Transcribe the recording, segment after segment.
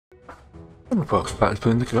I'm box back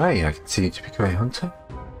to the grey. I continue to be Grey Hunter.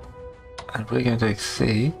 And we're going to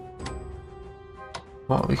see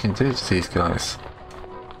what we can do to these guys.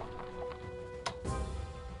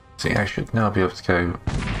 See, I should now be able to go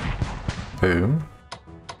boom.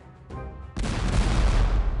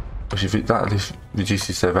 Which if that at least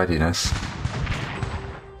reduces their readiness.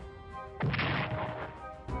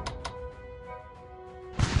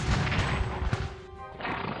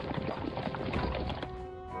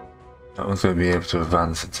 No one's going to be able to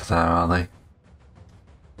advance into there, are they?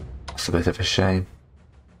 That's a bit of a shame.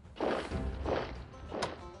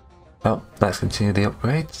 Well, let's continue the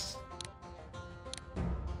upgrades.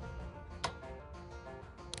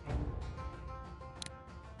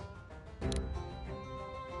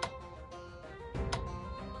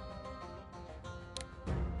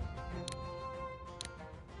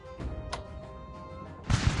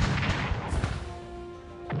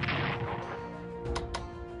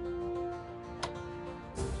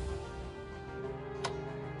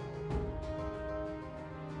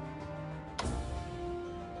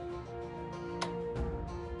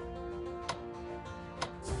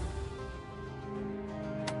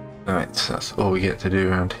 Alright, so that's all we get to do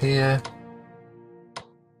around here.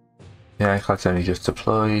 Yeah, Clad's only just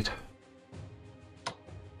deployed.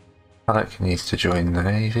 Alec needs to join the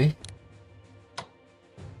Navy.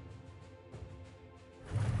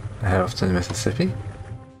 Head off to the Mississippi.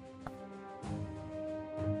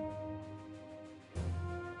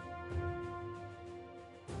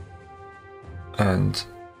 And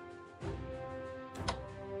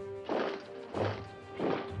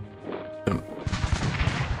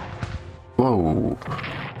whoa.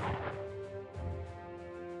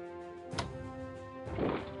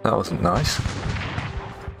 That wasn't nice.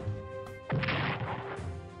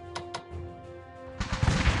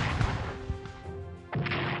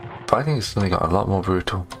 Fighting has suddenly got a lot more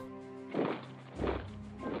brutal.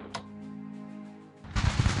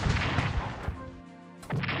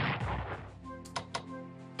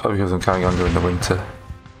 Probably because I'm carrying on during the winter.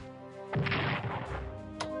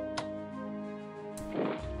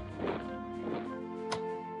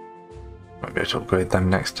 Might be able to upgrade them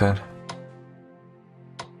next turn.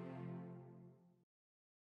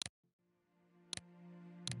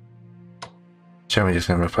 Generally just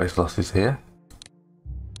going to replace losses here.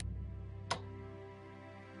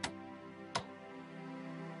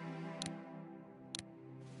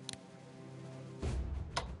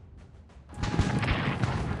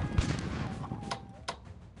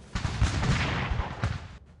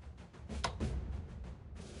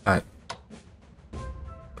 Right.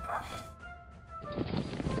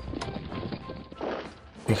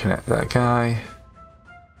 Reconnect that guy.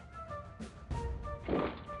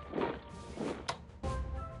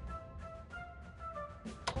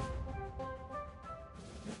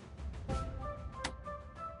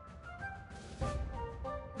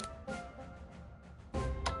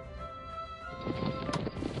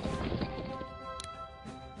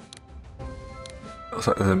 Looks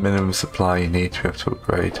like there's a minimum supply you need to be able to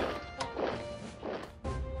upgrade.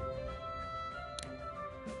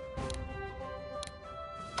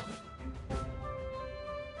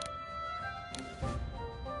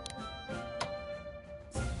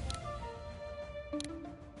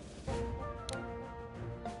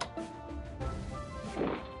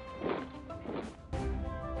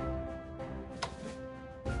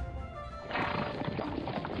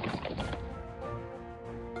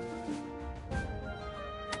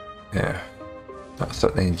 Yeah, that'll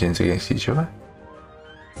set the engines against each other.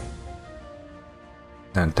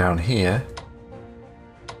 And down here,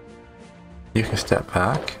 you can step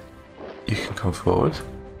back, you can come forward.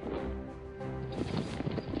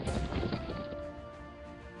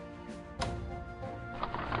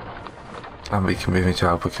 And we can move into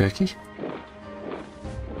Albuquerque.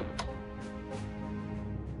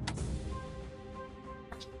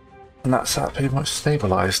 And that's that pretty much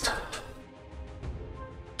stabilised.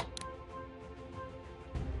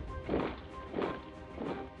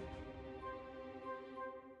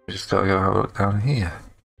 We just gotta go have a look down here.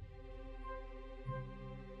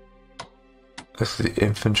 This is the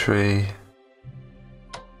infantry.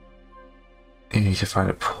 You need to find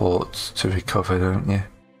a port to recover, don't you?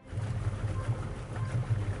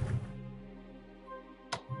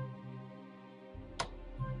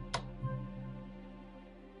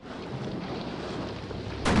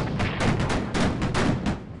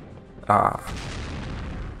 Ah,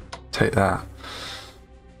 take that.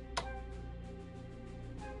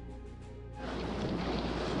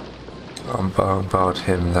 Bombard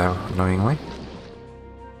him though, annoyingly.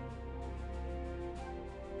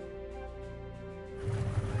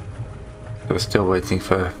 We're still waiting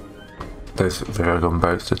for those Viragon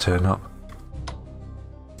boats to turn up.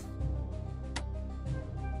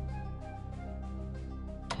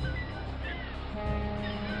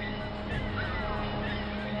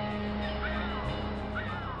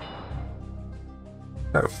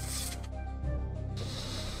 Oh.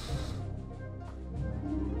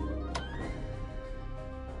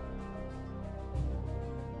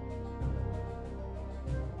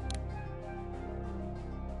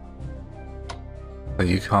 So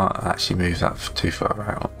you can't actually move that too far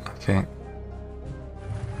out, okay.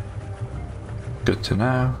 Good to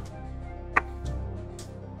know.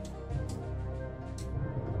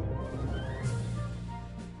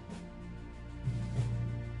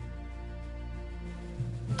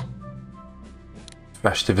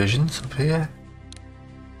 Fresh divisions up here.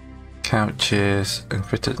 Couches and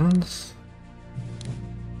Crittendens.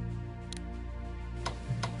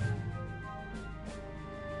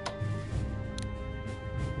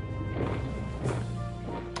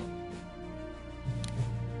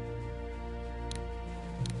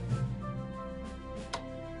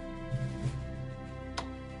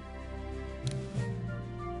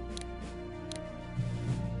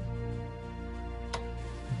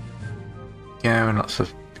 Yeah, and lots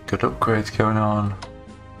of good upgrades going on.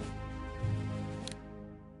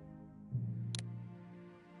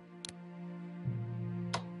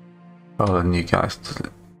 Oh, the new guys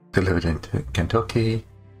delivered into Kentucky.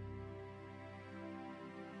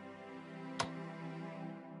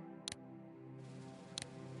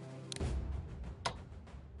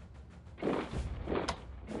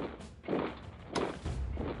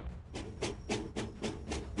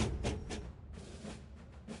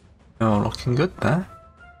 Oh, looking good there.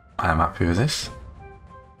 I am happy with this.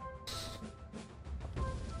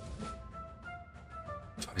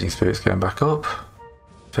 Fighting Spirit's going back up.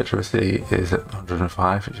 Federacy is at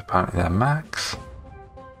 105, which is apparently their max.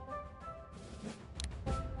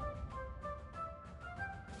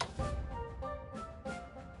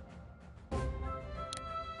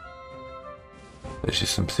 There's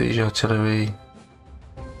just some siege artillery.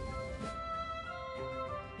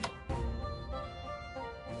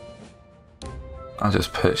 I'll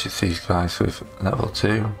just purchase these guys with level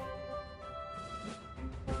 2.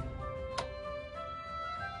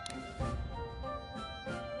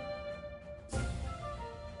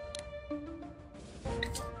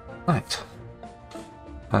 Right.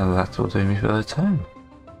 That will do me for the turn.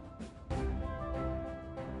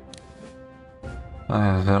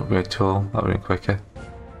 An upgrade tool, that would be quicker.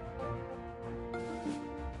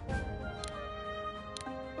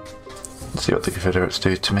 Let's see what the Confederates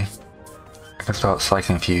do to me. I can start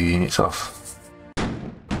cycling a few units off.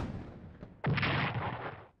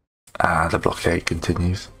 Ah, the blockade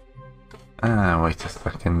continues. Ah, wait a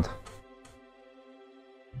second.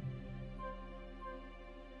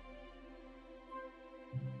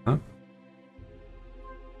 Huh?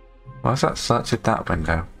 Why has that selected that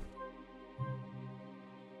window?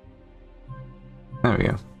 There we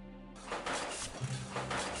go.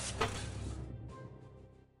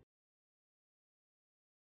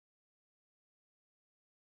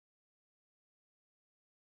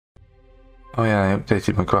 Oh yeah, I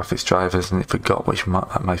updated my graphics drivers and it forgot which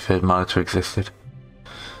my third monitor existed.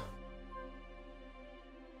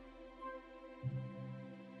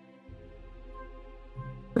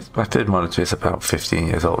 My third monitor is about 15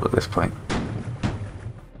 years old at this point.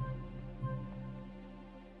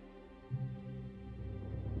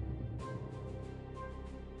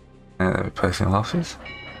 Replacing losses.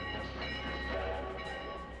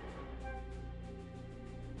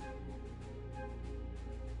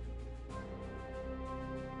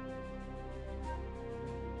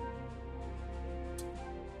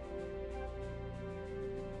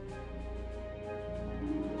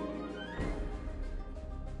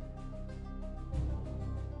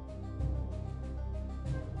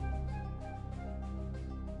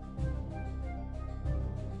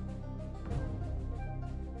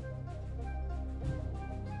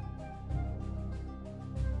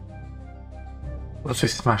 Once we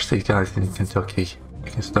smash these guys in Kentucky, we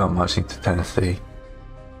can start marching to Tennessee.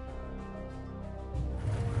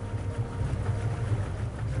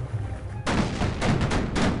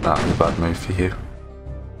 That was a bad move for you.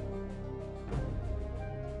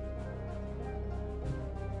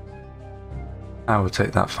 I will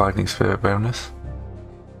take that fighting spirit bonus.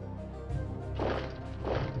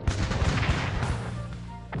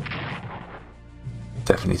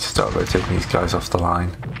 Definitely need to start rotating these guys off the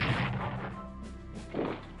line.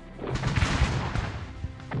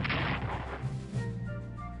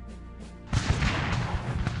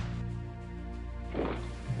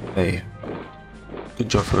 Hey, good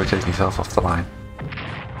job for rotating yourself off the line.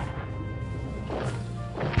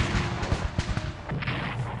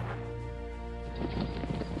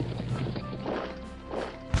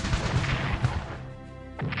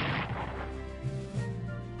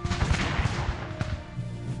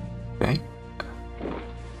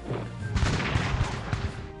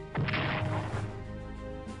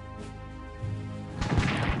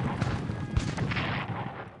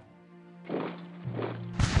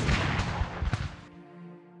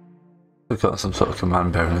 got some sort of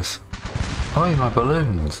command bonus. Oh, my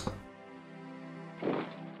balloons!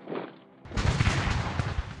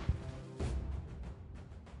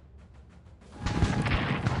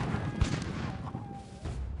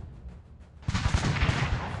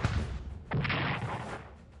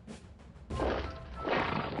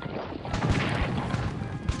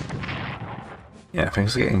 Yeah,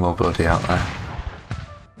 things are getting more bloody out there.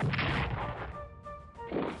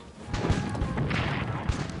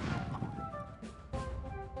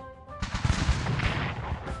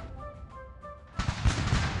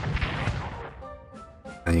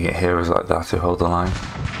 And you get heroes like that who hold the line.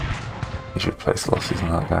 You should place losses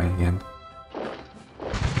on that guy again.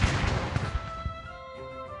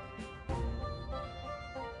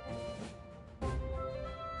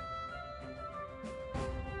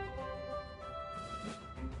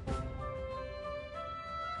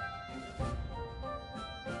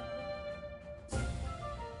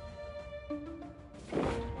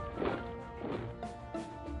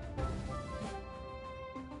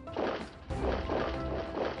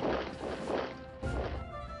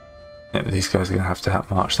 Yeah, these guys are going to have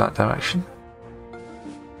to march that direction.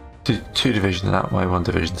 Two divisions that way, one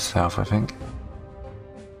division south, I think.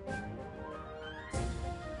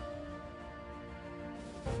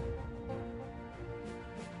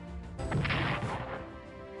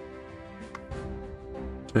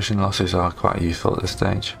 Division losses are quite useful at this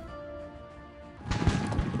stage.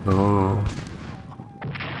 Oh,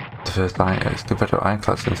 the first Confederate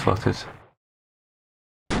ironclads been spotted.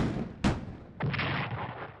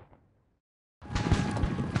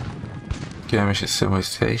 Skirmish at Simway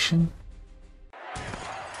Station.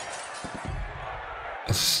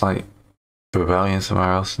 It's like a rebellion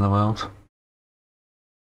somewhere else in the world.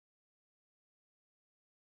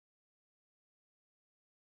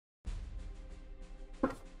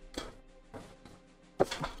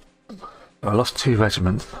 I lost 2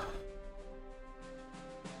 regiments.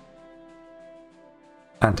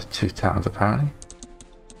 And 2 towns apparently.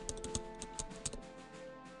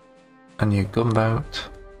 A new gunboat.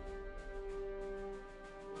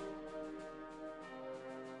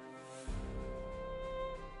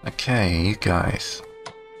 Okay, you guys.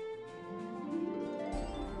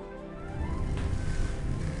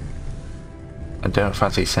 I don't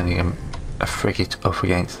fancy sending a frigate up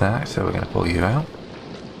against that, so we're going to pull you out.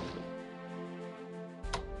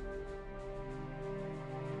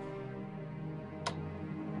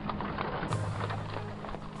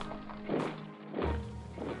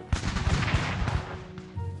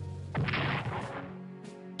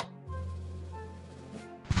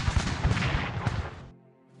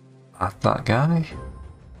 At that guy.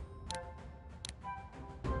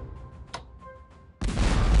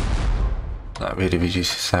 That really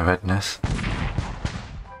reduces their redness.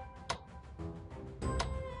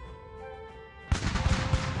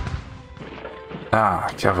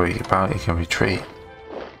 Ah, cavalry apparently can retreat.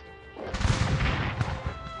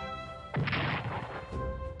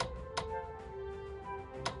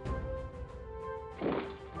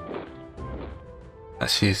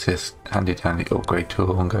 Let's use this handy dandy upgrade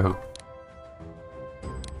tool and go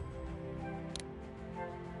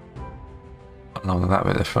along that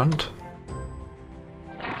bit at the front.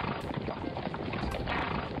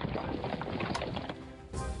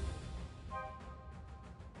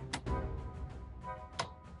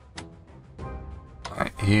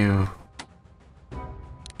 Right, you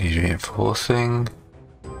need reinforcing.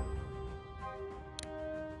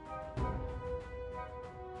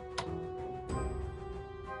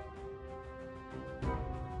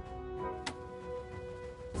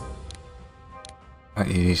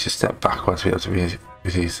 You need to step backwards to be able to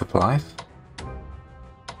receive supplies.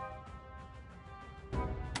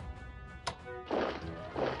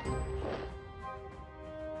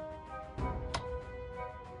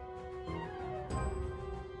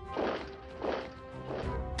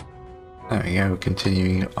 There we go,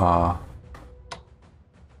 continuing our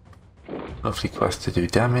lovely quest to do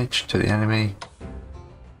damage to the enemy.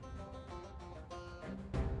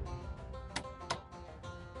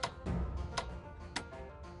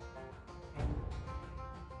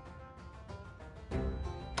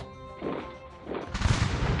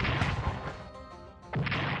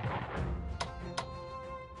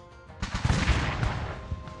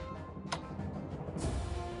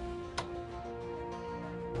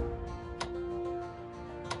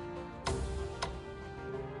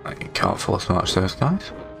 You can't force march those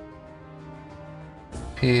guys.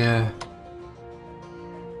 Here.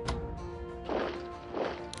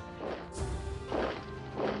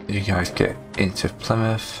 You guys get into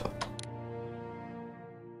Plymouth.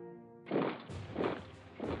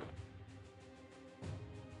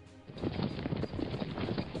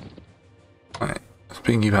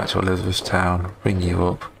 bring you back to Elizabethtown, bring you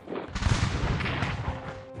up.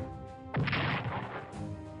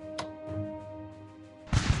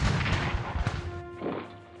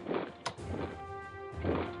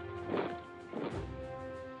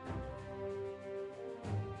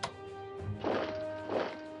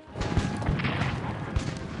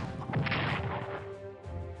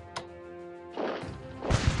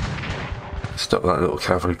 Stop that little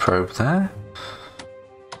cavalry probe there.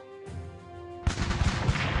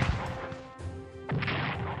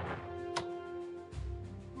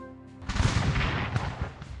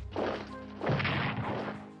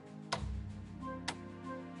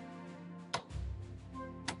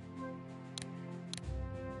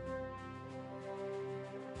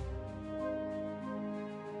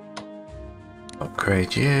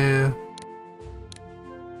 Upgrade you.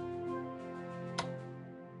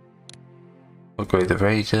 Upgrade the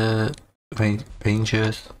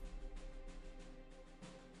Rangers.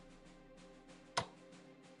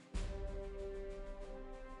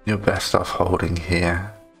 You're best off holding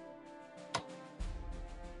here.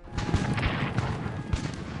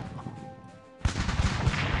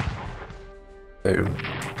 Boom.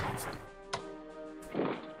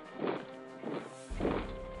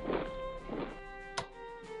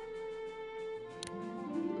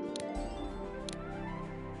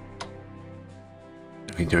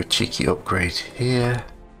 We can do a cheeky upgrade here.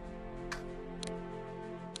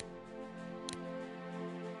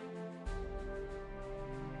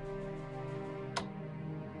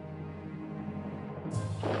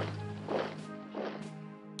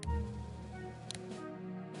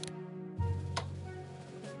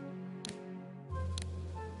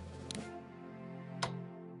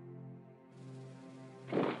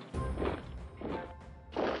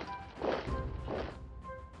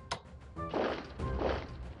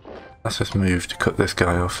 Let's just move to cut this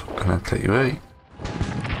guy off and then take you away.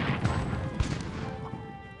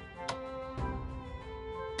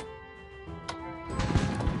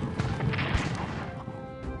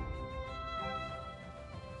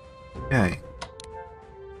 Okay.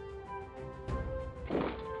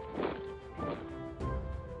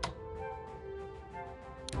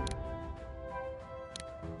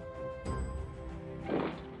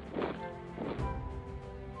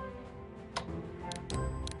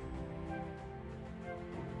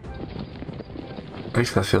 At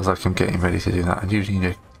least that feels like I'm getting ready to do that. I do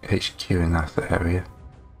need a HQ in that area.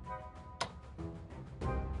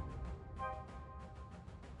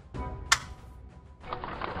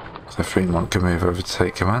 So Fremont can move over to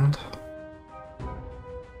take command.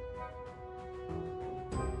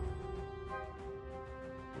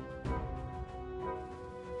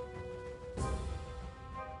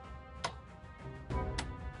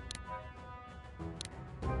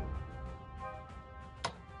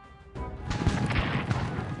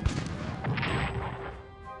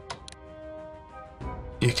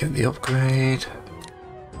 You get the upgrade.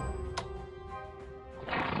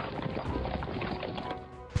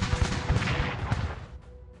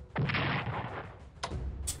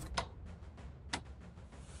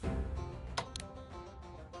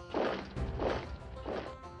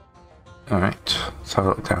 Alright, let's have a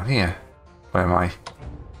look down here where my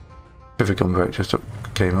river gunboat just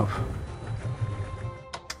came up.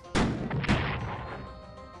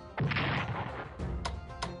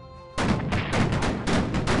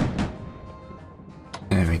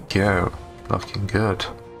 There we go, looking good.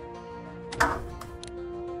 You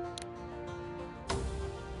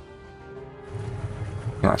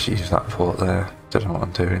can actually use that port there, don't know what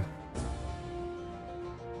I'm doing.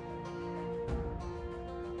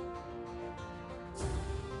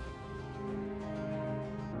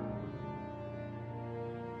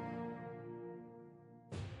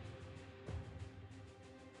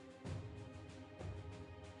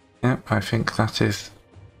 Yep, I think that is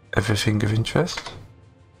everything of interest.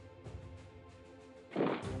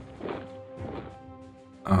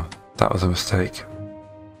 Oh, that was a mistake.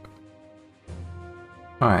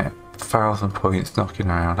 Right, 1,000 points knocking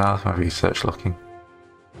around. How's my research looking?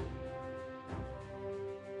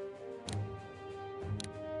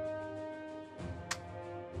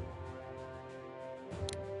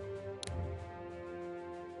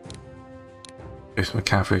 Do some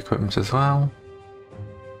cavalry equipment as well.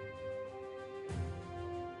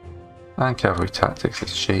 And cavalry tactics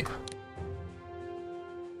is cheap.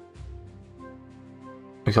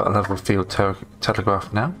 We got a level field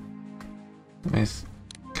telegraph now.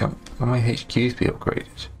 Can my HQs be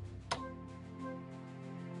upgraded?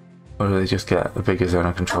 Or do they just get a bigger zone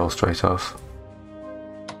of control straight off?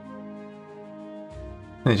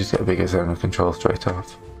 They just get a bigger zone of control straight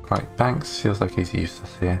off. Right, Banks feels like he's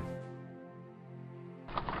useless here.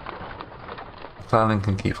 Sterling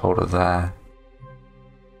can keep hold of there.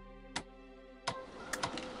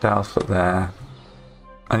 Dow's got there.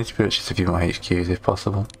 I need to purchase a few more HQs if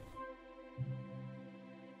possible.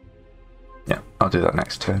 Yeah, I'll do that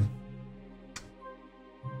next turn.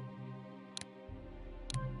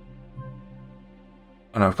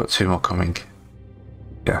 I know I've got 2 more coming.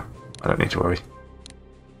 Yeah, I don't need to worry.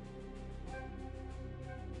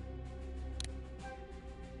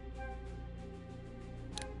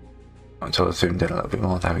 Until I zoomed in a little bit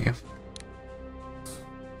more, there we go.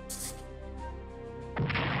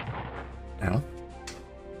 Now.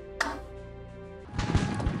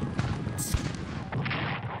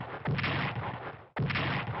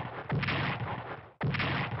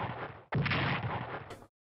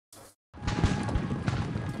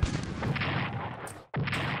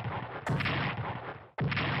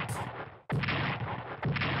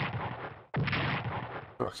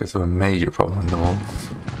 Rockets have a major problem in the wall.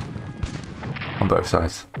 On both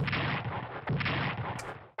sides.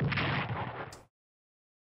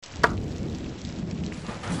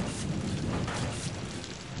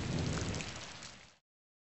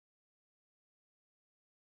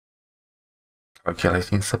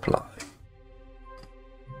 Calculating supply.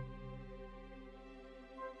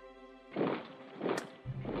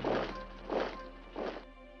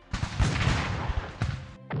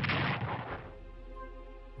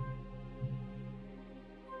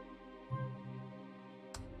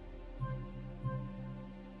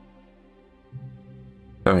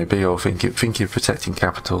 Don't be big old thinking of protecting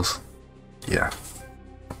capitals. Yeah.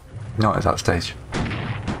 Not at that stage.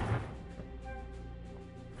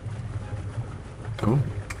 Ooh.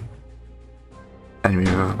 Enemy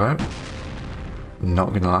riverboat. Not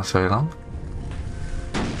going to last very long.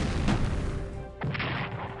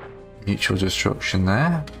 Mutual destruction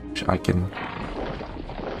there, which I can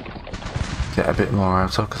get a bit more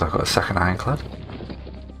out of because I've got a second ironclad.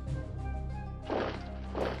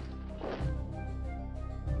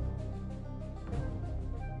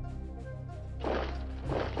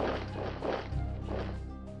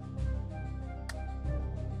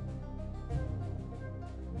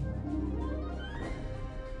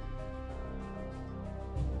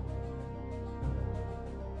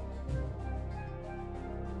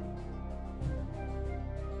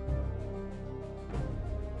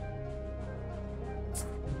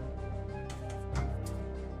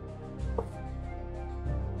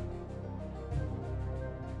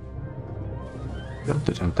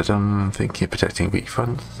 Thinking of protecting weak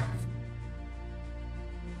fronts.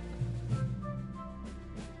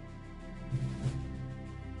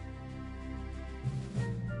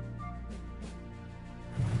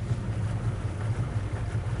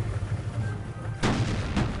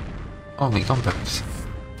 Only gunboats.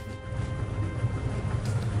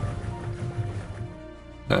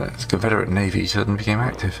 It's Confederate Navy suddenly became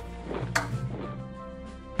active.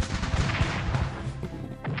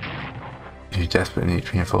 You desperately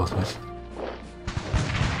need reinforcements.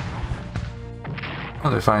 Oh,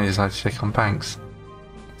 they finally decided to take on Banks.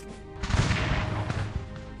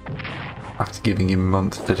 After giving him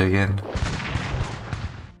months to dig in.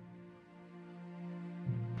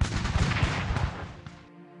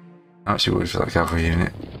 I'm actually worried for that cavalry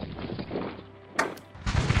unit.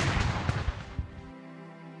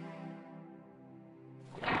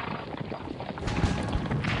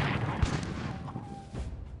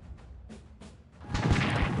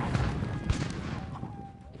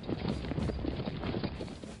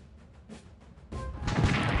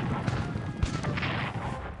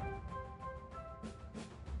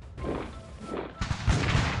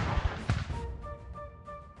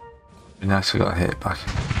 Be nice if we got a hit back.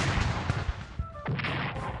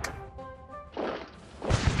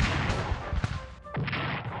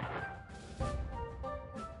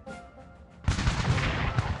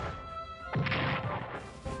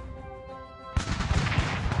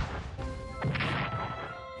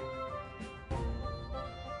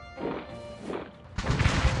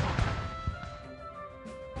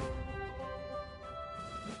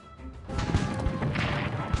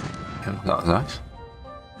 That was nice.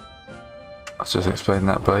 Let's just explain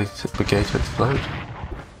that by brigade to explode.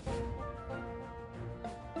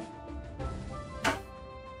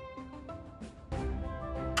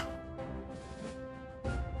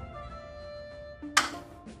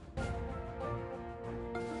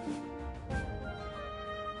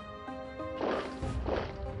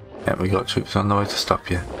 Yeah, we got troops on the way to stop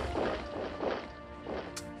you.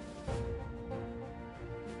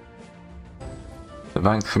 The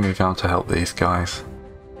banks can move down to help these guys.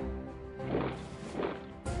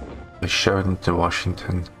 We're showing to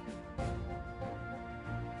Washington.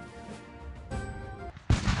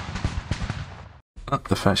 Oh,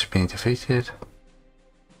 the French are being defeated.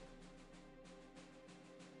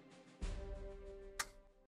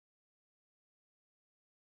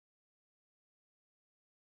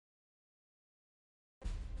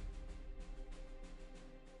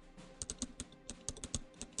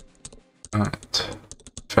 Right.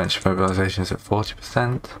 French mobilisation is at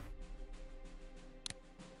 40%.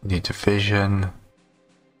 New division.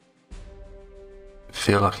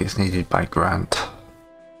 Feel like it's needed by Grant.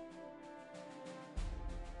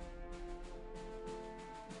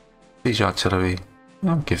 Siege artillery.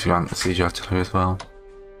 I'll give Grant the siege artillery as well.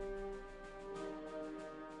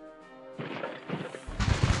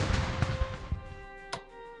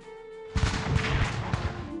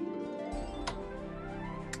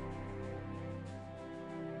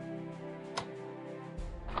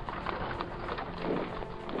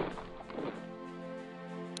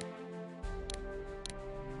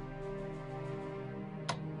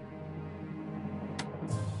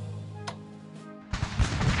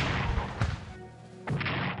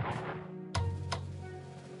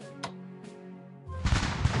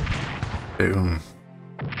 Boom.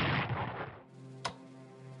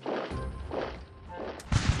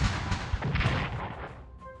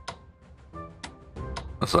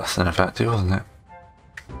 That's less than effective, wasn't it?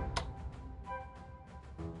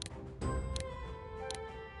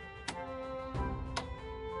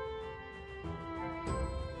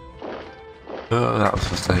 Oh, that was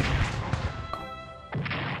a mistake.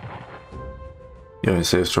 You're in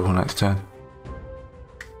serious trouble next turn.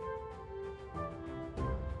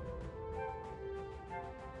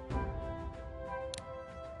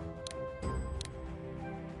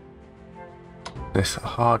 This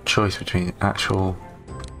hard choice between actual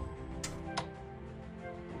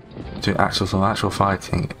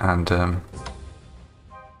fighting and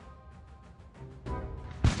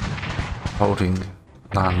holding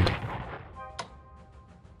land.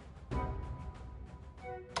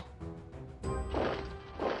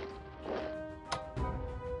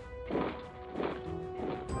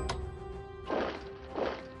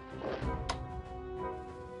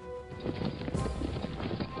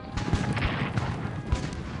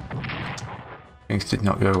 Things did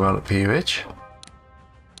not go well at P Ridge.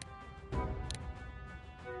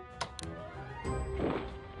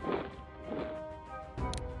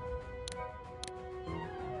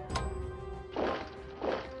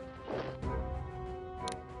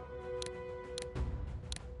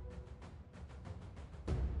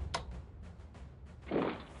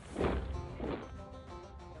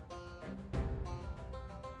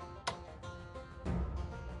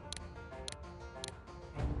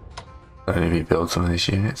 Only rebuild some of these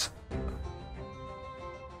units.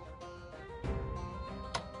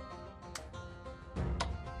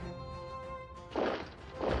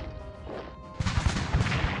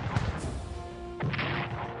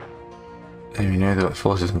 And we know they've got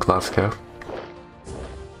forces in Glasgow.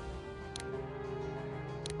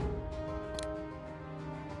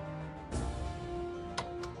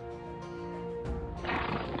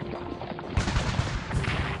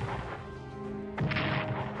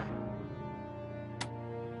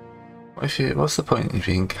 What's the point of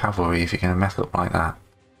being cavalry if you're going to mess up like that?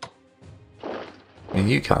 I mean,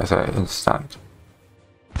 you guys, I understand.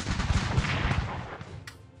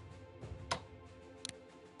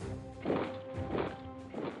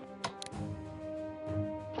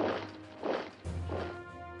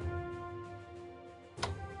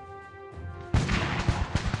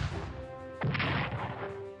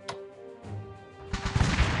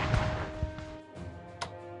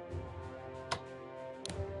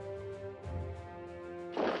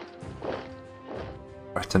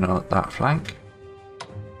 Threaten on that flank.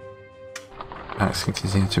 Let's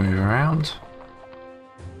continue to move around.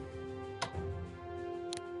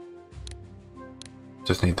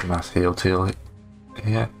 Just need the mass heal tool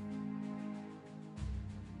here.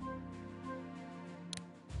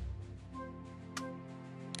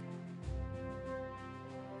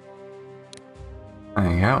 There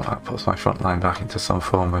you go, that puts my front line back into some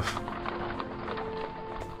form of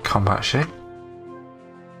combat shape.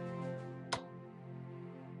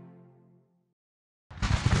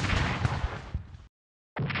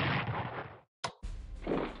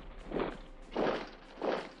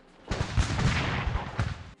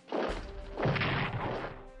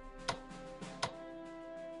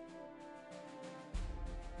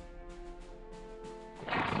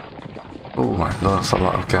 Oh my lord, that's a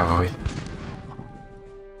lot of cavalry.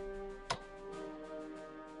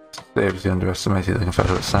 Seriously underestimated the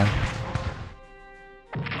Confederates now.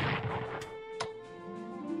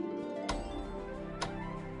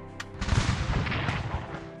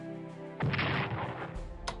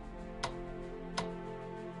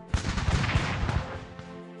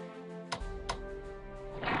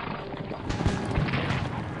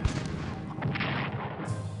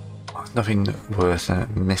 Nothing worse than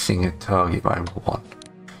missing a target by one.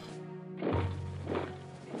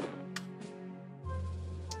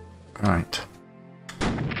 Right.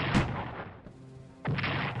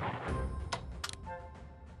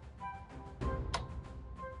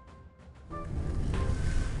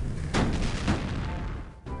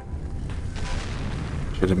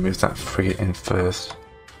 Should have moved that frigate in first.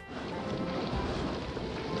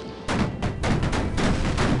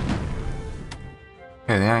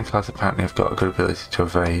 Yeah, the ironclads apparently have got a good ability to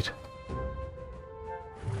evade.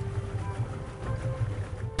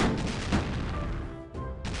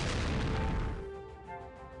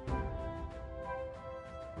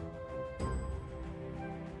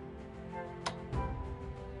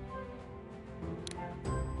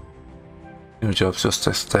 Your job's just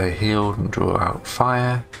to stay healed and draw out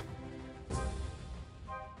fire.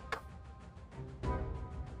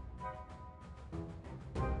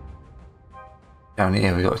 Down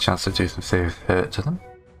here we got a chance to do some serious hurt to them.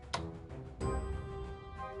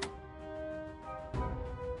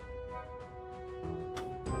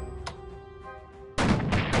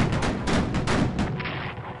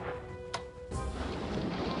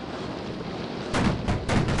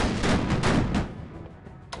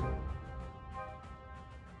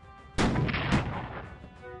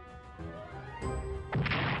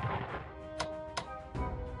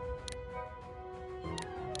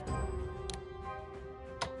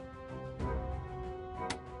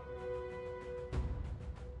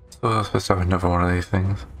 So I was supposed to have another one of these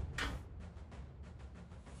things.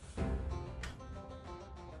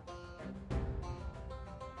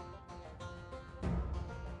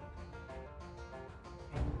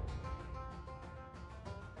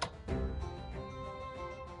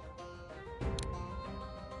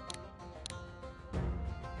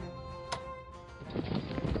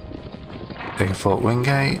 Taking Fort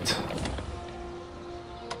Wingate.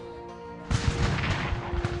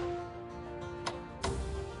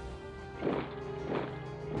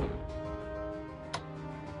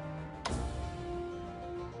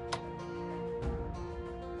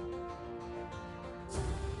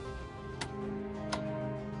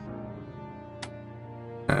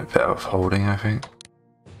 A bit of holding, I think.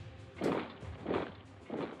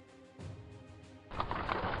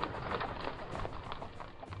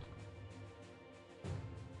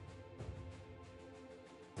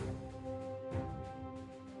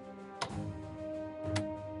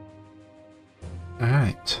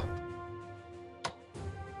 Alright.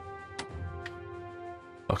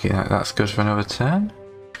 Looking like that's good for another turn.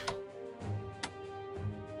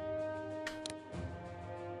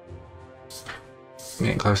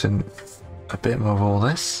 Getting close in a bit more of all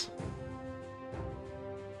this.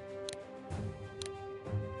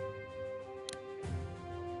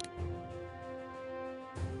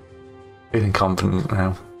 Feeling confident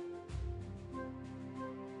now.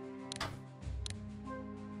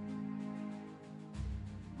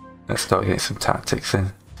 Let's start getting some tactics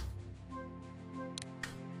in.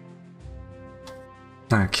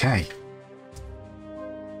 Okay.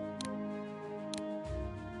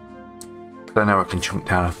 I know I can chunk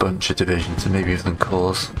down a bunch of divisions and maybe even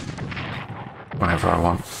cause whatever I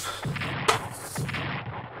want.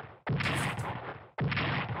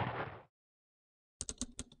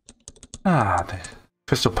 Ah, the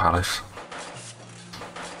Crystal Palace.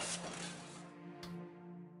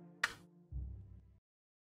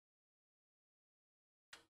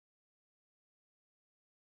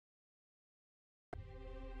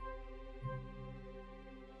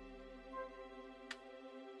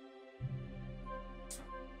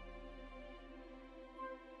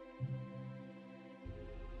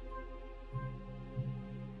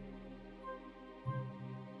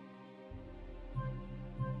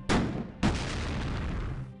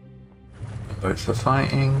 Boats for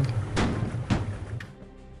fighting.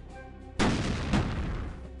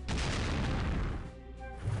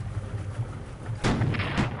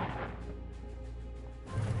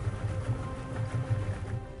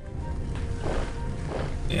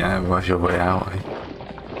 Yeah, work your way out.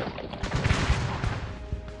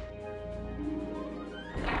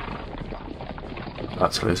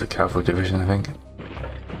 About to lose a cavalry division, I think.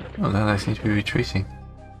 Oh, now they seem to be retreating.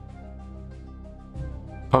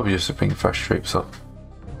 Probably just to bring fresh troops up.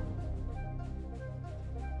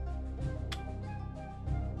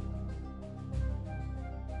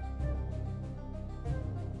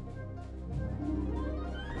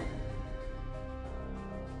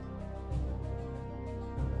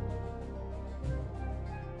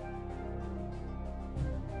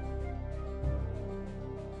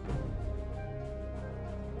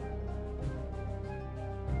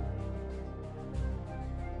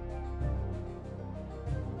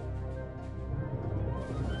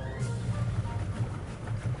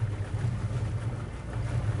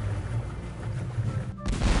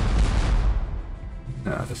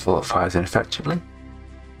 The bullet fires ineffectively.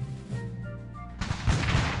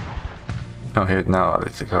 Oh, here now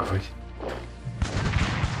it's recovery.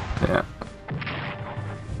 Yeah.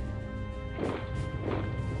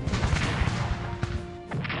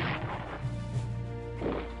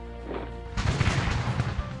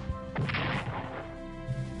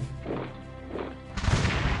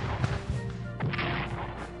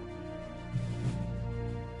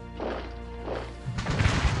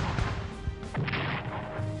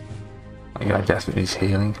 I guy desperately needs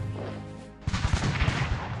healing.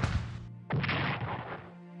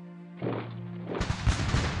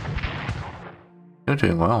 You're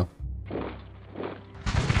doing well.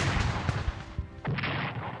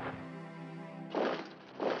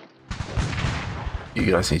 You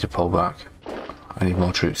guys need to pull back. I need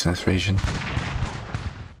more troops in this region.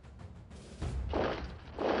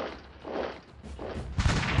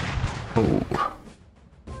 Oh,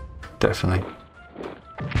 definitely.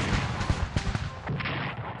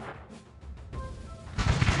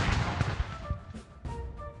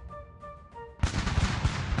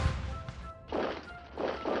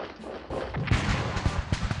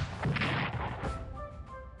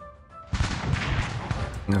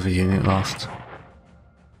 Another unit lost.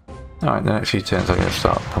 Alright, the next few turns I'm going to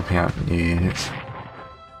start pumping out new units.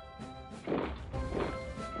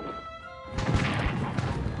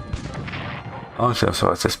 Honestly, I'm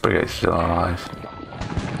surprised this brigade's still alive.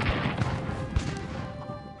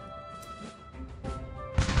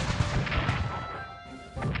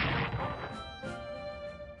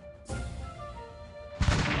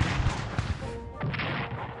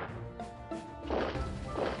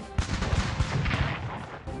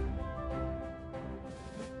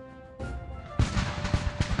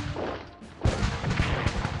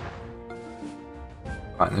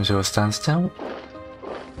 Right, them to a standstill.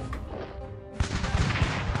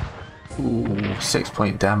 Ooh,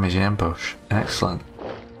 6-point damage in ambush. Excellent.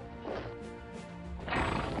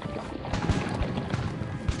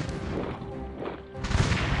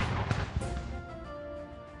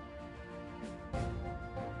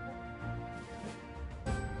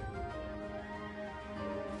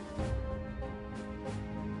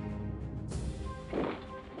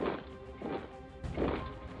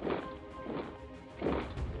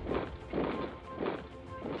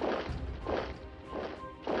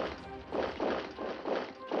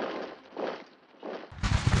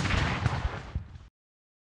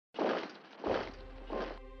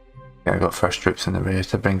 Yeah, I've got fresh troops in the rear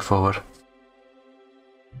to bring forward.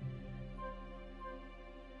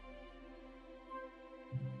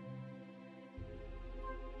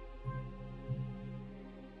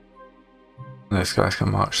 Those guys can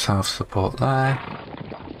march south support there.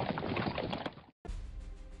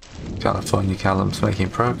 California Callum's making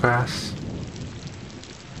progress.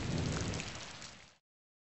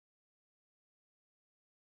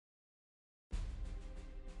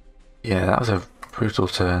 Yeah, that was a brutal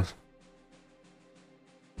turn.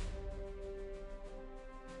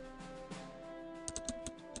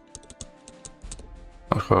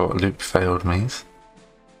 Not sure what loop failed means.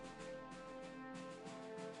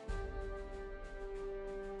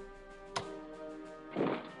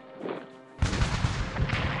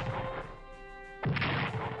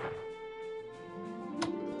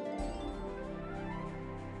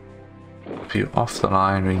 Put you off the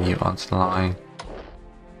line, bring you onto the line.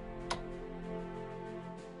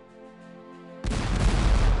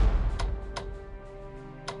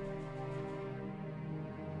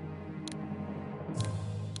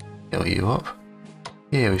 Heal you up.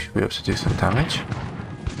 Yeah, we should be able to do some damage.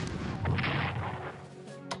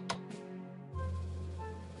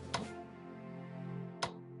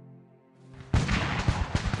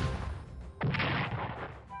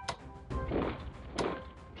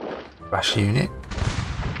 Bash unit.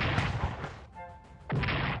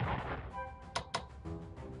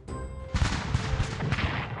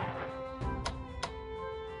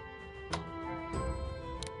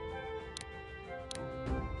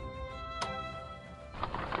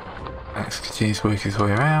 Let's continue to work his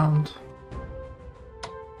way around.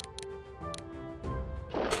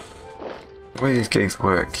 The way these games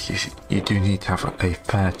work, you do need to have a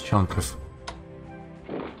fair chunk of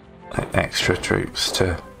extra troops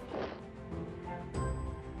to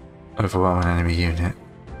overwhelm an enemy unit.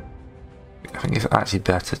 I think it's actually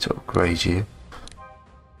better to upgrade you.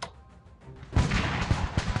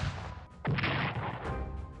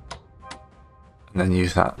 And then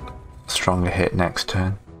use that stronger hit next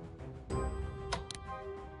turn.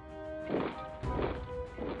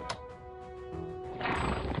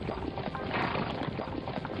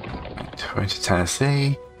 We're into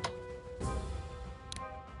Tennessee.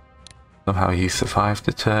 Somehow you survived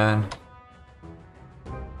the turn.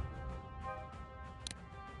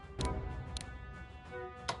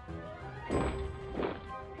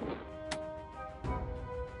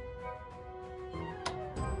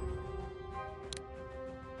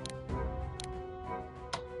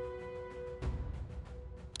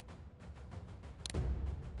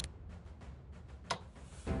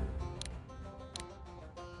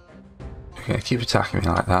 You're going to keep attacking me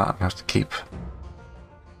like that. I'm going to have to keep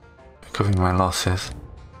recovering my losses.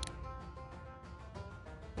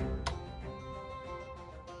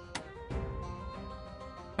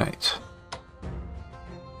 Right.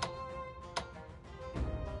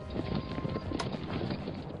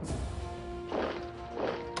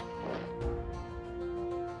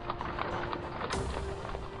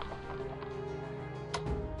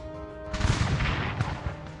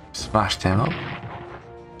 Smashed him up.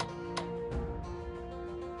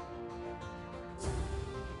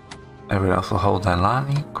 Everyone else will hold their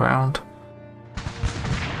landing ground.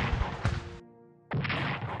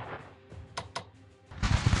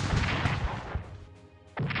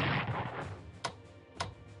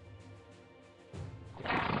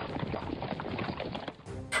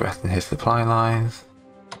 Threaten his supply lines.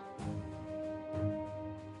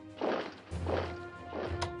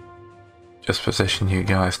 Just position you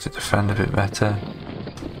guys to defend a bit better.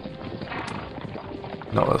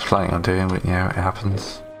 Not what I was planning on doing, but yeah, it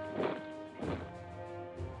happens.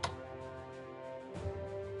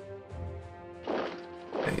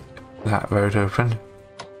 That road open.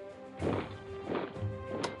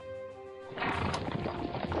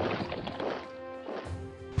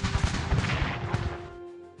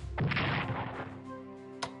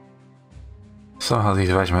 Somehow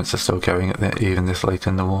these regiments are still going even this late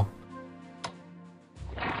in the war.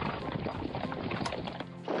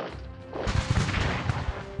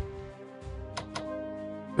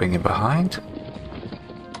 Bring him behind.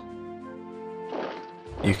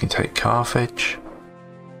 You can take Carthage.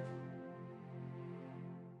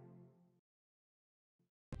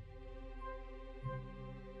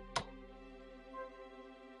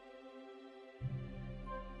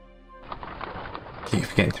 Keep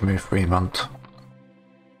forgetting to move Fremont.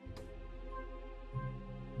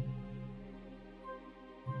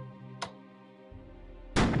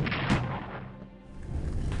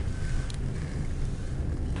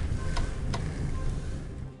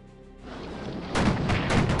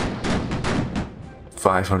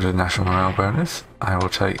 $500 national morale bonus. I will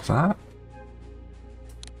take that.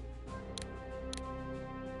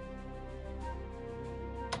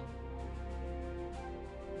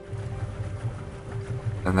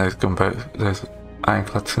 And those gunboats, those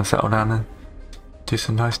ironclads can settle down and do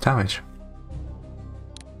some nice damage.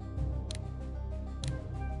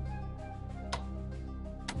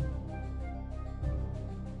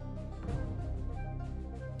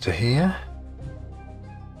 To here.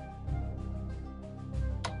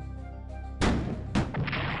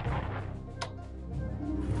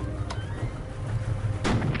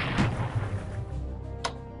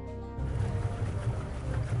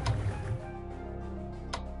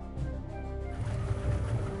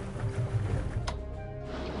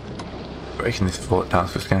 Breaking this fort down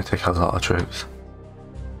is going to take a lot of troops.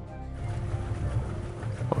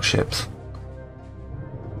 Or ships.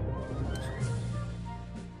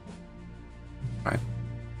 Right.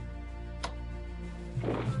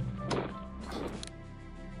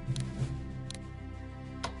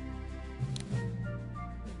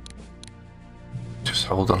 Just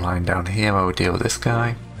hold the line down here while we deal with this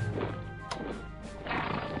guy.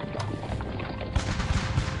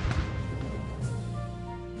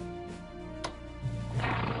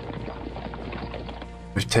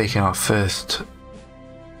 We've taken our first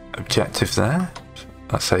objective there.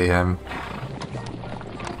 That's a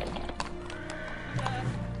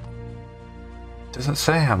doesn't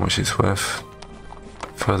say how much it's worth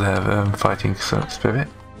for their fighting spirit.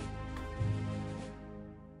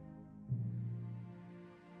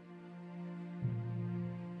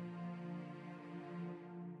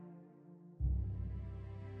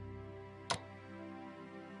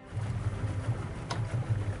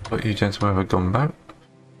 But you gentlemen have a gunboat.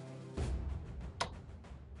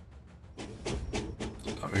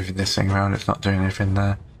 Not moving this thing around, it's not doing anything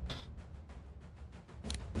there.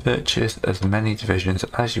 Purchase as many divisions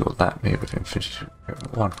as you will let me with infantry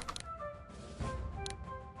 1.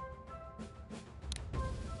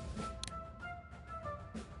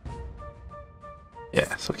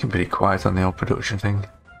 Yeah, it's looking pretty quiet on the old production thing.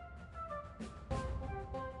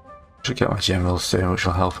 Should get my generals soon, which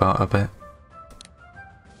will help out a bit.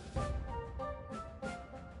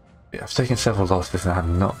 Yeah, I've taken several losses and I have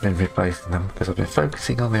not been replacing them because I've been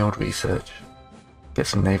focusing on the old research. Get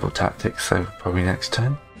some naval tactics, so probably next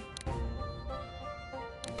turn.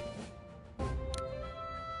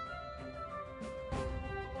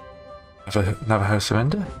 Navajo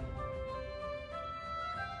surrender?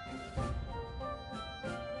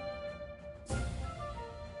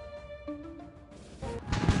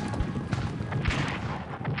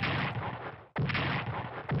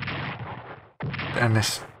 I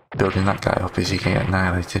miss building that guy up as he can get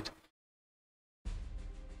annihilated.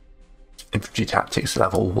 Infantry tactics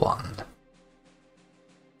level 1.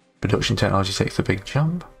 Production technology takes a big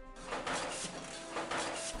jump.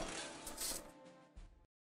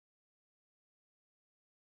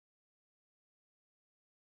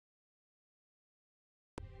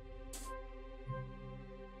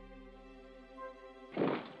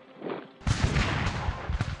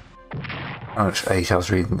 Oh, it's 8, I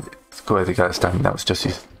was reading the way the guy was standing, that was just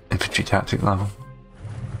his infantry tactic level.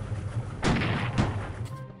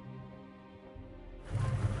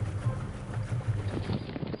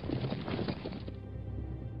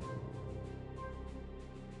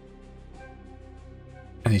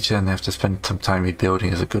 Any turn they have to spend some time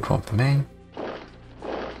rebuilding is a good one for me.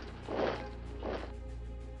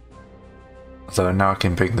 So now I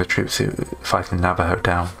can bring the troops fighting Navajo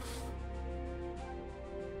down.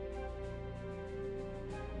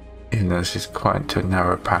 Even though this is quite a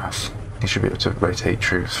narrow pass, you should be able to rotate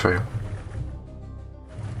troops through.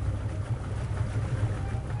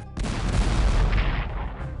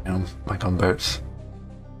 My gunboats.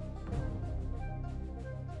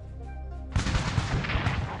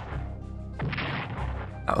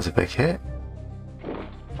 That was a big hit.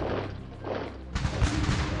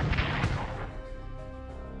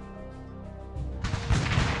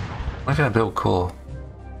 I'm gonna build core.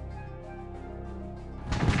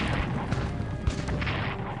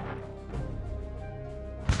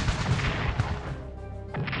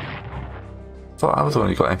 Thought I was the one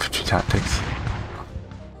who got infantry tactics.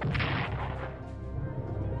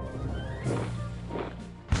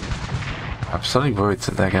 I'm suddenly worried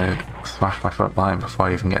that they're going to smash my front line before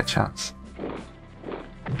I even get a chance.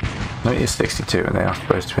 No, it is 62 and they are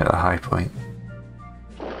supposed to be at the high point.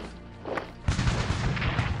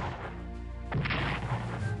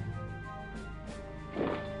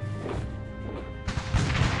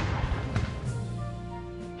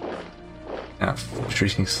 Yeah,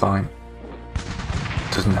 retreating's fine.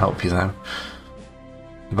 Doesn't help you though.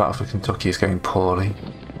 The battle for Kentucky is going poorly.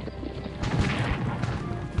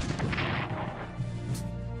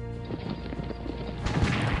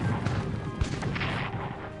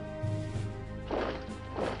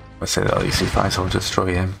 I say that at least if I will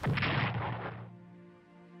destroy him.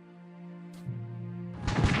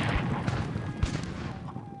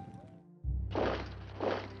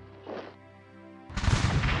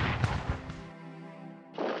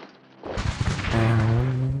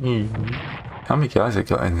 How many guys have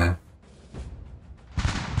got in there?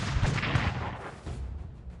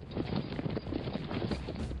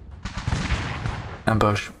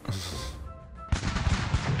 Ambush.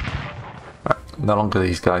 Right, the longer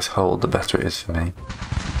these guys hold, the better it is for me.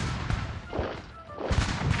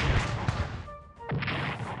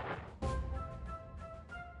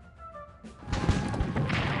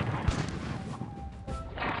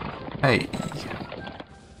 Hey.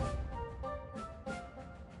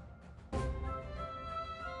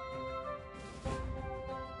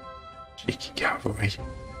 Cheeky cavalry.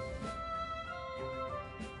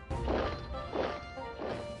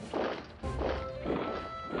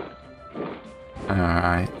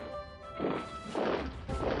 Alright.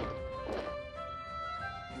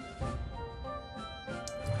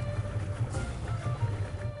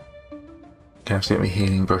 Okay, I have to get my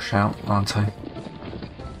healing brush out, aren't I?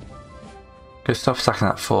 Gonna stop stacking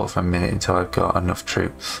that fort for a minute until I've got enough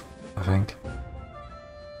troops, I think.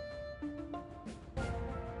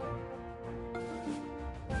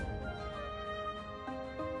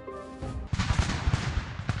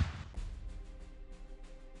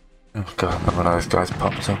 Oh god, one of those guys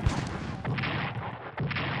popped up.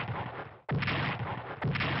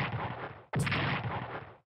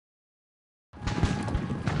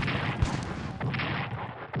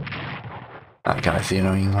 That guy's the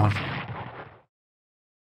annoying one.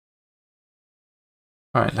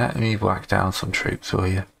 Right, let me whack down some troops for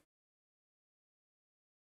you.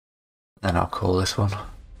 Then I'll call this one.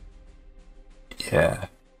 Yeah.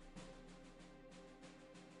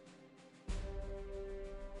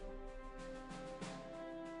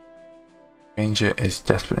 Ranger is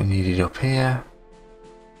desperately needed up here.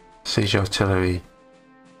 Siege artillery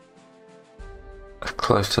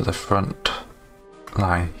close to the front.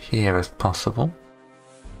 line here as possible.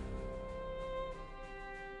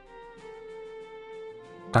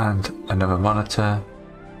 And another monitor.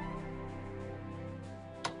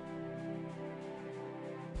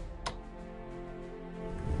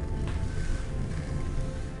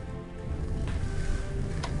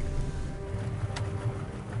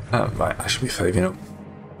 Right, I should be saving up.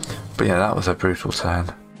 But yeah, that was a brutal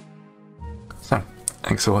turn. So,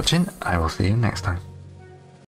 thanks for watching. I will see you next time.